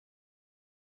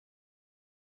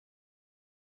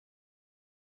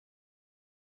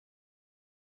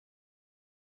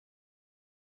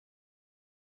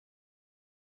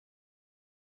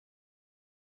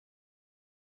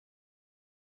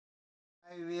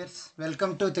Hi viewers,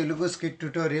 welcome to Telugu Scit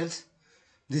tutorials.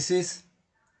 This is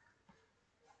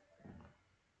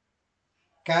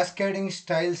Cascading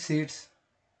Style Sheets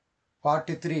Part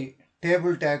 3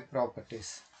 Table Tag Properties.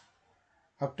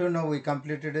 Up to now we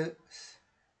completed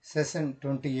session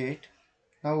 28.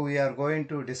 Now we are going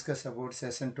to discuss about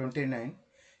session 29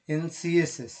 in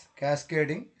CSS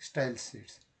Cascading Style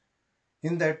Sheets.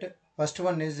 In that, first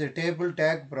one is the Table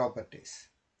Tag Properties.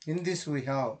 In this we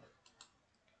have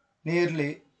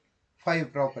nearly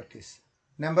 5 properties.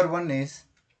 Number 1 is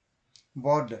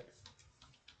border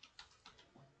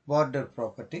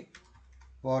property,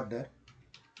 border.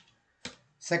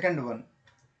 Second one,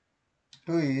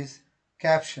 2 is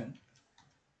caption.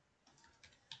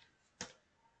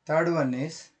 Third one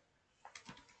is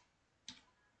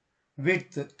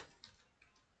width.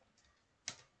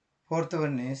 Fourth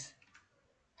one is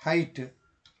height.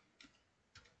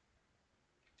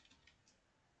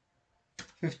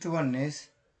 Fifth one is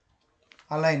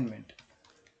alignment.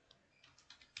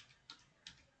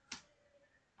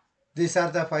 These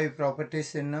are the 5 properties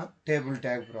in table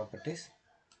tag properties.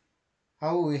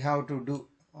 How we have to do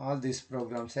all these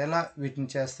programs, ఎలా వీటిని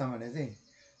చేస్తామనేది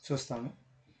చూస్తాము.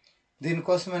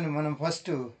 దీనికోసమని మనం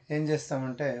first ఏం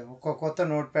చేస్తామంటే ఒక కొత్త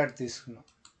note pad తీసుకున్నాం.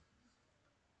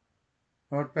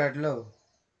 Note ప్యాడ్లో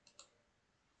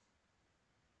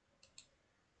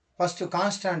first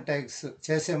constant tags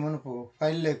చేసే మునుపు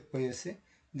ఫైల్ లేకపోయేసి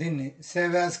దీన్ని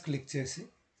సేవ్ యాజ్ క్లిక్ చేసి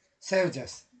సేవ్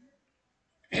చేస్తాం.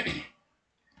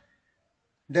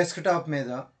 డెస్క్టాప్ మీద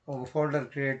ఒక ఫోల్డర్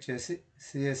క్రియేట్ చేసి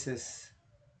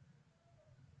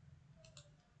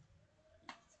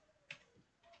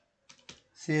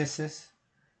సిఎస్ఎస్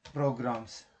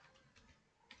ప్రోగ్రామ్స్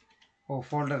ఒక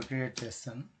ఫోల్డర్ క్రియేట్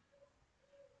చేస్తాను.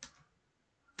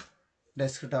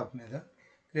 డెస్క్టాప్ మీద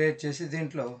క్రియేట్ చేసి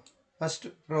దీంట్లో ఫస్ట్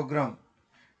ప్రోగ్రామ్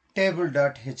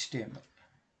table.html.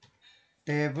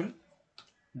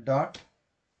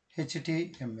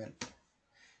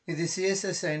 ఇది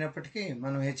సిఎస్ఎస్ అయినప్పటికీ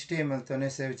మనం HTMLతోనే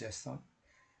సేవ్ చేస్తాం.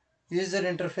 యూజర్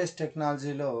ఇంటర్ఫేస్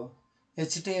టెక్నాలజీలో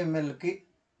HTMLకి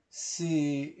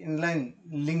ఇన్లైన్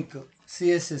లింక్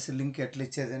సిఎస్ఎస్ లింక్ ఎట్లా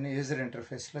ఇచ్చేదని యూజర్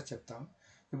ఇంటర్ఫేస్లో చెప్తాం.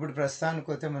 ఇప్పుడు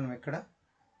ప్రస్తుతానికి అయితే మనం ఇక్కడ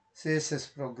సిఎస్ఎస్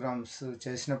ప్రోగ్రామ్స్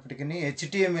చేసినప్పటికీ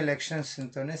HTML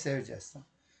ఎక్స్టెన్షన్తోనే సేవ్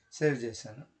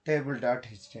చేశాను.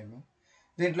 table.html.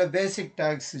 దీంట్లో బేసిక్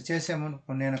ట్యాగ్స్ చేసాము.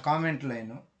 నేను కామెంట్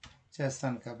లైన్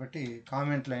చేస్తాను కాబట్టి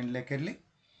కామెంట్ లైన్లోకి వెళ్ళి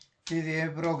ఇది ఏ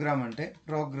ప్రోగ్రామ్ అంటే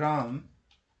programme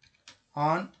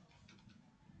on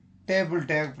table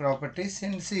tag properties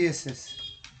in CSS.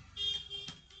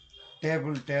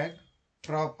 Table tag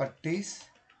properties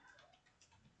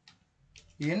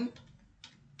in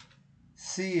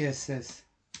CSS.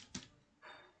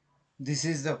 This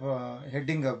is the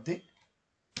heading of the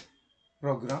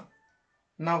program.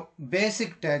 Now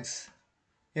basic tags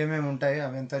ఏమేమి ఉంటాయో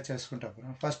అవంతా చేసుకుంటాం.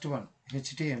 First one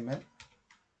HTML,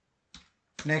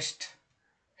 next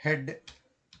head,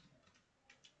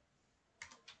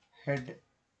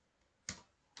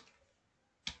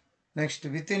 next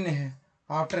within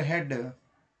after head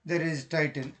there is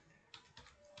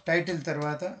title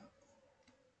తర్వాత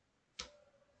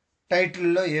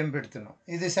టైటిల్లో ఏం పెడుతున్నాం.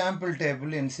 ఇది sample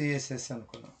table in CSS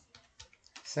అనుకున్నాం.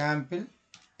 Sample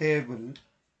table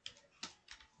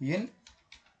in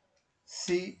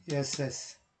CSS.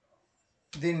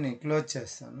 దీన్ని క్లోజ్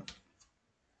చేస్తాను.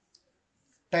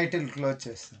 టైటిల్ క్లోజ్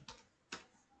చేస్తాను.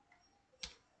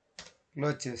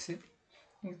 క్లోజ్ చేసి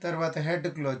తర్వాత హెడ్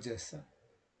క్లోజ్ చేస్తాను.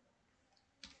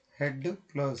 Head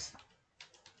close.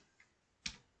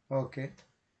 ఓకే.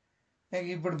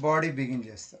 ఇప్పుడు బాడీ బిగిన్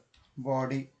చేస్తాం.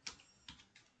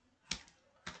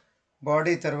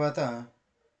 బాడీ తర్వాత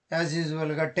యాజ్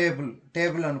యూజువల్గా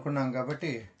టేబుల్ అనుకున్నాం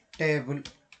కాబట్టి టేబుల్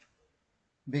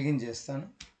బిగిన్ చేస్తాను.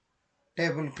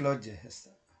 టేబుల్ క్లోజ్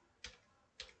చేసేస్తాను.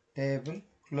 Table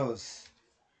close.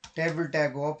 Table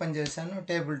tag open చేశాను.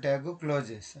 టేబుల్ ట్యాగ్ క్లోజ్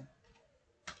చేశాను.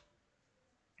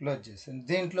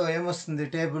 దీంట్లో ఏమొస్తుంది,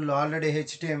 టేబుల్ ఆల్రెడీ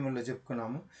HTMLలో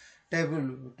చెప్పుకున్నాము.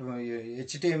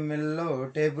 HTMLలో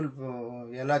టేబుల్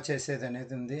ఎలా చేసేది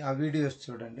అనేది ఉంది. ఆ వీడియోస్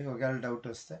చూడండి ఒకవేళ డౌట్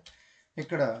వస్తే.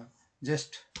 ఇక్కడ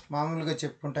జస్ట్ మామూలుగా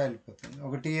చెప్పుకుంటా వెళ్ళిపోతుంది.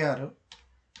 ఒక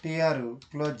టీఆర్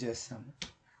క్లోజ్ చేస్తాను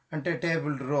అంటే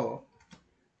టేబుల్ రో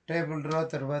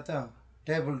తర్వాత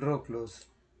టేబుల్ రో క్లోజ్.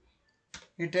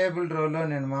 ఈ టేబుల్ రోలో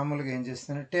నేను మామూలుగా ఏం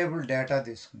చేస్తాను, టేబుల్ డేటా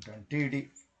తీసుకుంటాను.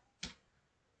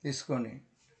 తీసుకొని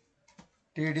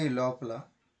టీడీ లోపల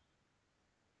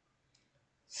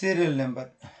serial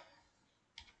number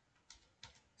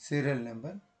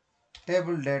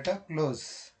table data close.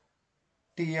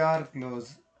 TR close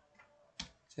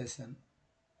చేశాను.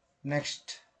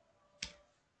 నెక్స్ట్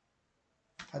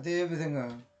అదేవిధంగా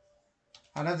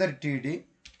అనదర్ టీడీ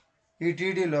ఈ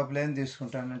టీడీ లోపల ఏం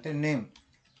తీసుకుంటానంటే నేమ్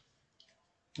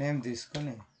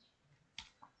తీసుకొని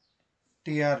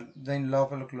టీఆర్ దాని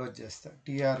లోపల క్లోజ్ చేస్తా,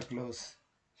 TR close.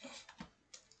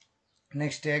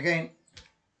 Next again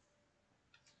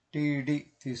TD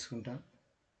తీసుకుంటాను.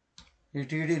 ఈ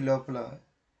టీడీ లోపల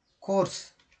కోర్స్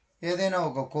ఏదైనా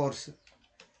ఒక course,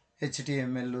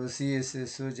 HTML,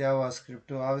 CSS, Java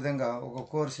script, ఆ విధంగా ఒక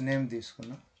కోర్స్ నేమ్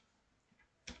తీసుకున్నా,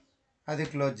 అది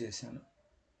క్లోజ్ చేశాను.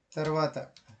 తర్వాత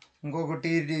ఇంకొక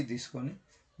టీడీ తీసుకొని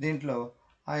దీంట్లో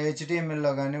ఆ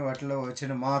HTMLలో కానీ వాటిలో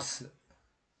వచ్చిన మార్క్స్,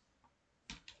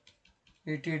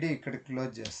 ఈ టీడీ ఇక్కడ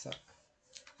క్లోజ్ చేస్తా.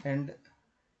 అండ్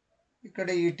ఇక్కడ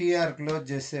ఈ టీఆర్ క్లోజ్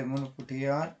చేసే మునుపు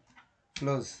టీఆర్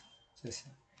క్లోజ్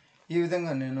చేశాను. ఈ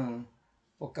విధంగా నేను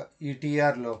ఈ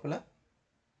టీఆర్ లోపల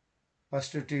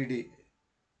ఫస్ట్ టీడీ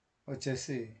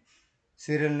వచ్చేసి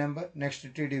సీరియల్ నెంబర్, నెక్స్ట్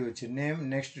టీడీ వచ్చి నేమ్,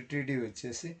 నెక్స్ట్ టీడీ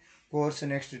వచ్చేసి కోర్స్,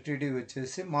 నెక్స్ట్ టీడీ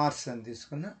వచ్చేసి మార్క్స్ అని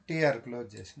తీసుకున్న, టీఆర్ క్లోజ్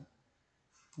చేసిన.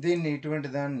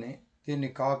 దీన్ని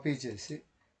కాపీ చేసి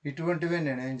ఇటువంటివే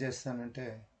నేను ఏం చేస్తానంటే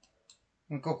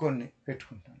ఇంకొన్ని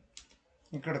పెట్టుకుంటాను.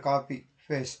 ఇక్కడ కాపీ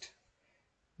పేస్ట్,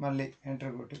 మళ్ళీ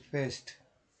ఎంటర్ కొట్టి పేస్ట్,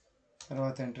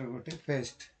 తర్వాత ఎంటర్ కొట్టి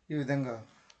పేస్ట్. ఈ విధంగా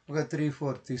ఒక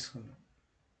 3-4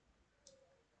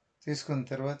 తీసుకున్న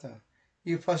తర్వాత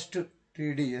ఈ ఫస్ట్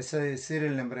టీడీ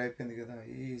సీరియల్ నెంబర్ అయిపోయింది కదా,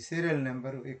 ఈ సీరియల్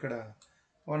నెంబరు ఇక్కడ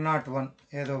 101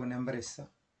 ఏదో ఒక నెంబర్ ఇస్తాం.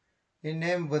 ఈ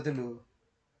నేమ్ బదులు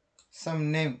సమ్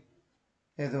నేమ్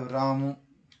ఏదో రాము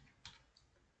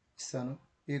ఇస్తాను.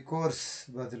 ఈ కోర్స్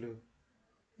బదులు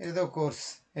ఏదో కోర్స్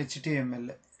HTML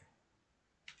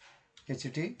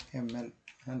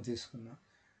అని తీసుకున్నాం.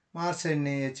 మార్క్స్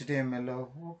ఎన్ని HTML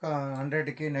ఒక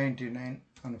 100కి 99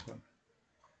 అనుకోండి.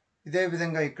 ఇదే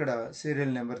విధంగా ఇక్కడ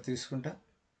సీరియల్ నెంబర్ తీసుకుంటా.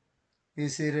 ఈ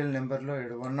సీరియల్ నెంబర్లో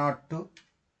 102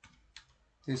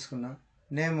 తీసుకున్నా.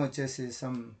 నేమ్ వచ్చేసి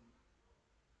some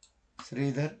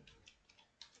Sridhar.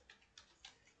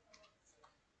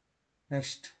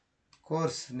 Next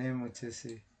course name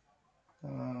వచ్చేసి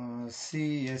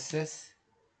CSS.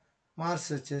 మార్క్స్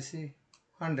వచ్చేసి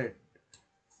 100.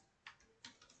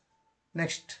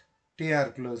 నెక్స్ట్ టీఆర్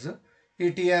క్లోజ్, ఈ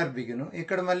టీఆర్ బిగిన్.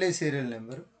 ఇక్కడ మళ్ళీ సీరియల్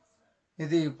నెంబరు,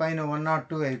 ఇది పైన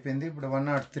 102 అయిపోయింది, ఇప్పుడు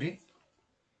 103.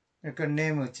 ఇక్కడ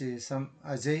నేమ్ వచ్చి some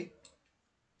Ajay.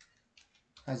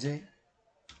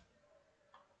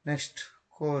 Next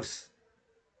course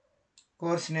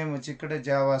name వచ్చి ఇక్కడ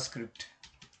జావా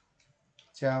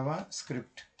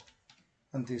స్క్రిప్ట్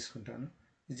అని తీసుకుంటాను.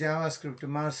 జావా స్క్రిప్ట్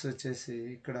మార్క్స్ వచ్చేసి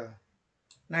ఇక్కడ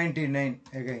 99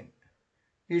 అగైన్.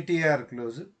 ఈ టీఆర్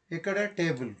క్లోజ్, ఇక్కడ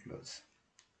టేబుల్ క్లోజ్.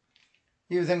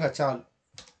 ఈ విధంగా చాలు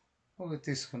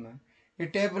తీసుకున్నాను. ఈ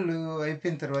టేబుల్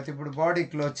అయిపోయిన తర్వాత ఇప్పుడు బాడీ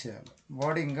క్లోజ్ చేయాలి.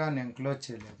 బాడీ ఇంకా నేను క్లోజ్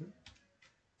చేయలేదు.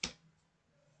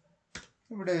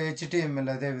 ఇప్పుడు HTML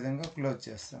అదే విధంగా క్లోజ్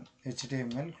చేస్తాను.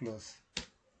 HTML close.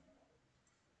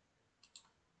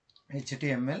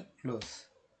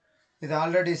 ఇది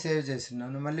ఆల్రెడీ సేవ్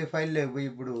చేసినాను. మళ్ళీ ఫైల్లో పోయి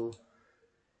ఇప్పుడు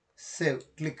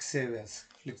క్లిక్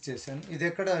చేశాను. ఇది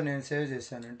ఎక్కడ నేను సేవ్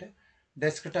చేశానంటే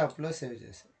డెస్క్టాప్లో సేవ్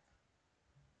చేశాను.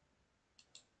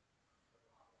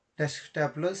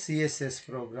 డెస్క్టాప్లో CSS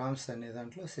ప్రోగ్రామ్స్ అనే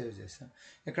దాంట్లో సేవ్ చేశాను.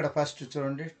 ఇక్కడ ఫస్ట్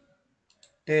చూడండి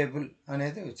టేబుల్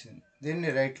అనేది వచ్చింది. దీన్ని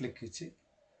రైట్ క్లిక్ ఇచ్చి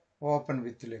ఓపెన్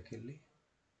విత్లోకి వెళ్ళి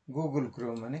గూగుల్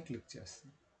క్రోమ్ అని క్లిక్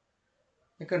చేస్తాను.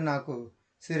 ఇక్కడ నాకు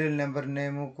సీరియల్ నెంబర్,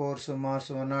 నేము, కోర్సు,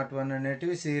 మార్క్స్ 101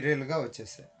 అనేటివి సీరియల్గా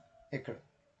వచ్చేసాయి. ఇక్కడ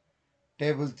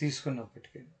టేబుల్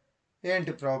తీసుకున్నప్పటికీ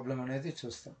ఏంటి ప్రాబ్లం అనేది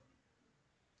చూస్తాం.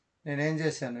 నేనేం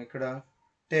చేశాను, ఇక్కడ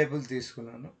టేబుల్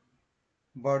తీసుకున్నాను.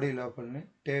 బాడీ లోపలని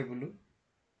టేబుల్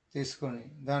తీసుకొని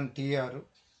దాని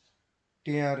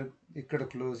టీఆర్ ఇక్కడ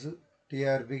close,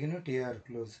 TR begin, TR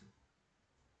close.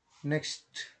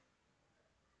 Next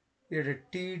ఇక్కడ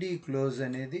టీడీ క్లోజ్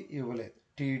అనేది ఇవ్వలేదు,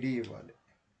 టీడీ ఇవ్వాలి.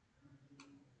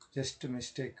 జస్ట్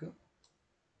మిస్టేక్,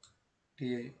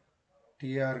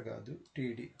 టీఆర్ కాదు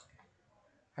టీడీ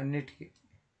అన్నిటికీ,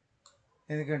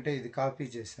 ఎందుకంటే ఇది కాపీ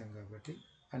చేసాం కాబట్టి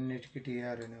అన్నిటికీ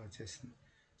టీఆర్ అనే వచ్చేసింది.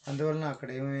 అందువలన అక్కడ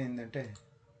ఏమైందంటే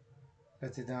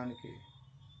ప్రతిదానికి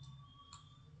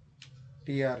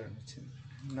టీఆర్ అని వచ్చింది.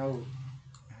 Now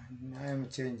I'm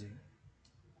changing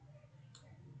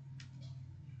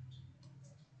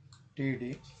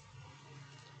TD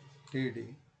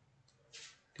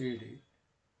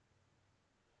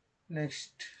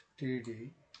next TD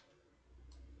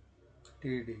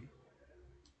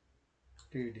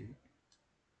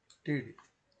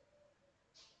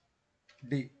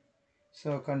D. So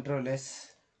control S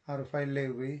are ఫైల్లో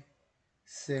పోయి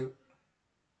సేవ్.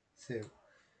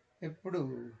 ఇప్పుడు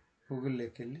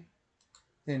గూగుల్లోకి వెళ్ళి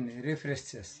దీన్ని రిఫ్రెష్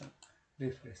చేస్తాం.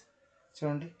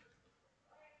 చూడండి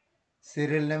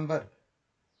serial number,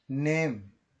 name,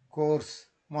 course,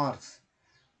 marks.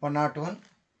 101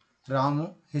 రాము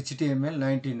HTML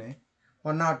 99,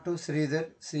 102 Sridhar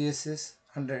CSS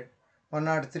 100,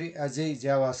 103 Ajay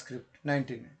JavaScript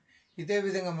 99. ఇదే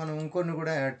విధంగా మనం ఇంకొన్ని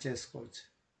కూడా యాడ్ చేసుకోవచ్చు.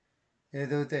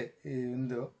 ఏదైతే ఇది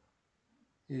ఉందో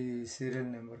ఈ సీరియల్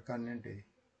నెంబర్ కన్నంటే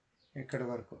ఇక్కడ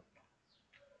వరకు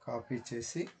కాపీ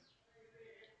చేసి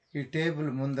ఈ టేబుల్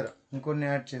ముందర ఇంకొన్ని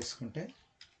యాడ్ చేసుకుంటే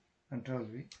కంట్రోల్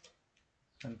వి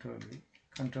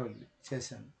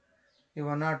చేశాను. ఈ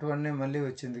 101 మళ్ళీ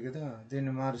వచ్చింది కదా,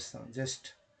 దీన్ని మారుస్తాం. జస్ట్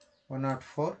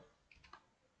 104,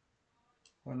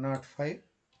 105,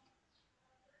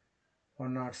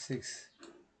 106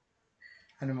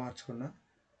 అని మార్చుకున్నా.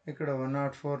 ఇక్కడ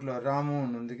 104లో రాము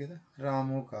అని ఉంది కదా,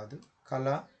 రాము కాదు కళ.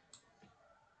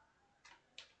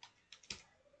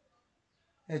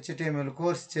 HTML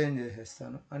కోర్స్ చేంజ్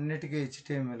చేసేస్తాను. అన్నిటికీ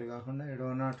HTML కాకుండా ఇక్కడ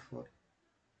 104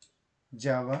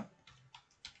 జావా.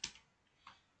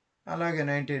 అలాగే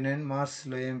 99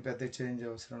 మార్క్స్లో ఏం పెద్ద చేంజ్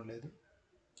అవసరం లేదు.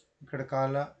 ఇక్కడ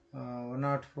కాల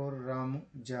 104 రాము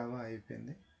జావా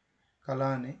అయిపోయింది. కళ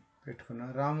అని పెట్టుకున్నా.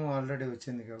 రాము ఆల్రెడీ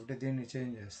వచ్చింది కాబట్టి దీన్ని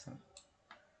చేంజ్ చేస్తాం.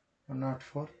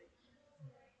 104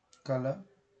 కళ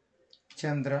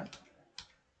చంద్ర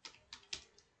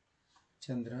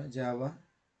జావా.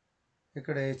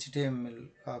 ఇక్కడ HTML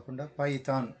కాకుండా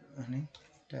పైథాన్ అని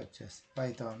టైప్ చేస్తాం.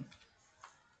 పైథాన్.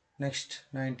 నెక్స్ట్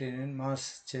 99 మార్క్స్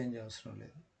చేంజ్ అవసరం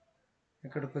లేదు.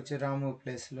 ఇక్కడికి వచ్చి రాము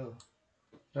ప్లేస్లో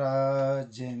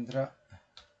రాజేంద్ర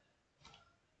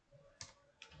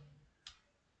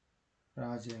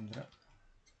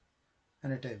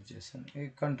అని టైప్ చేశాను. ఈ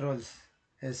కంట్రోల్స్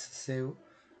ఎస్ సేవ్.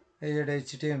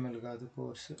 HTML కాదు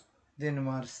కోర్సు, దీన్ని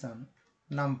మారుస్తాను.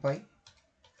 నంపై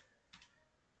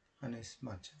అనేసి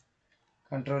మార్చాను.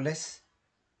 Control yes,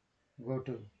 go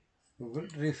to Google,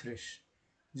 refresh.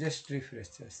 Just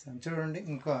refresh చేస్తాను. చూడండి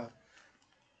ఇంకా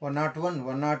 101,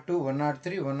 102,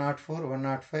 103, 104,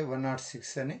 105,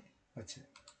 106 అని వచ్చింది.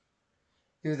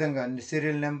 ఈ విధంగా అన్ని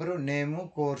సీరియల్ నెంబరు, నేము,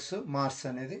 కోర్సు, మార్క్స్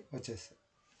అనేది వచ్చేస్తాయి.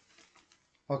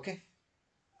 ఓకే,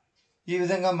 ఈ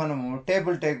విధంగా మనము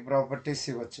టేబుల్ టైప్ ప్రాపర్టీస్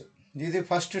ఇవ్వచ్చు. ఇది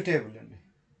ఫస్ట్ టేబుల్ అండి.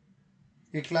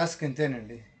 ఈ క్లాస్కి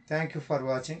ఇంతేనండి. Thank you for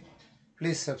watching.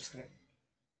 Please subscribe.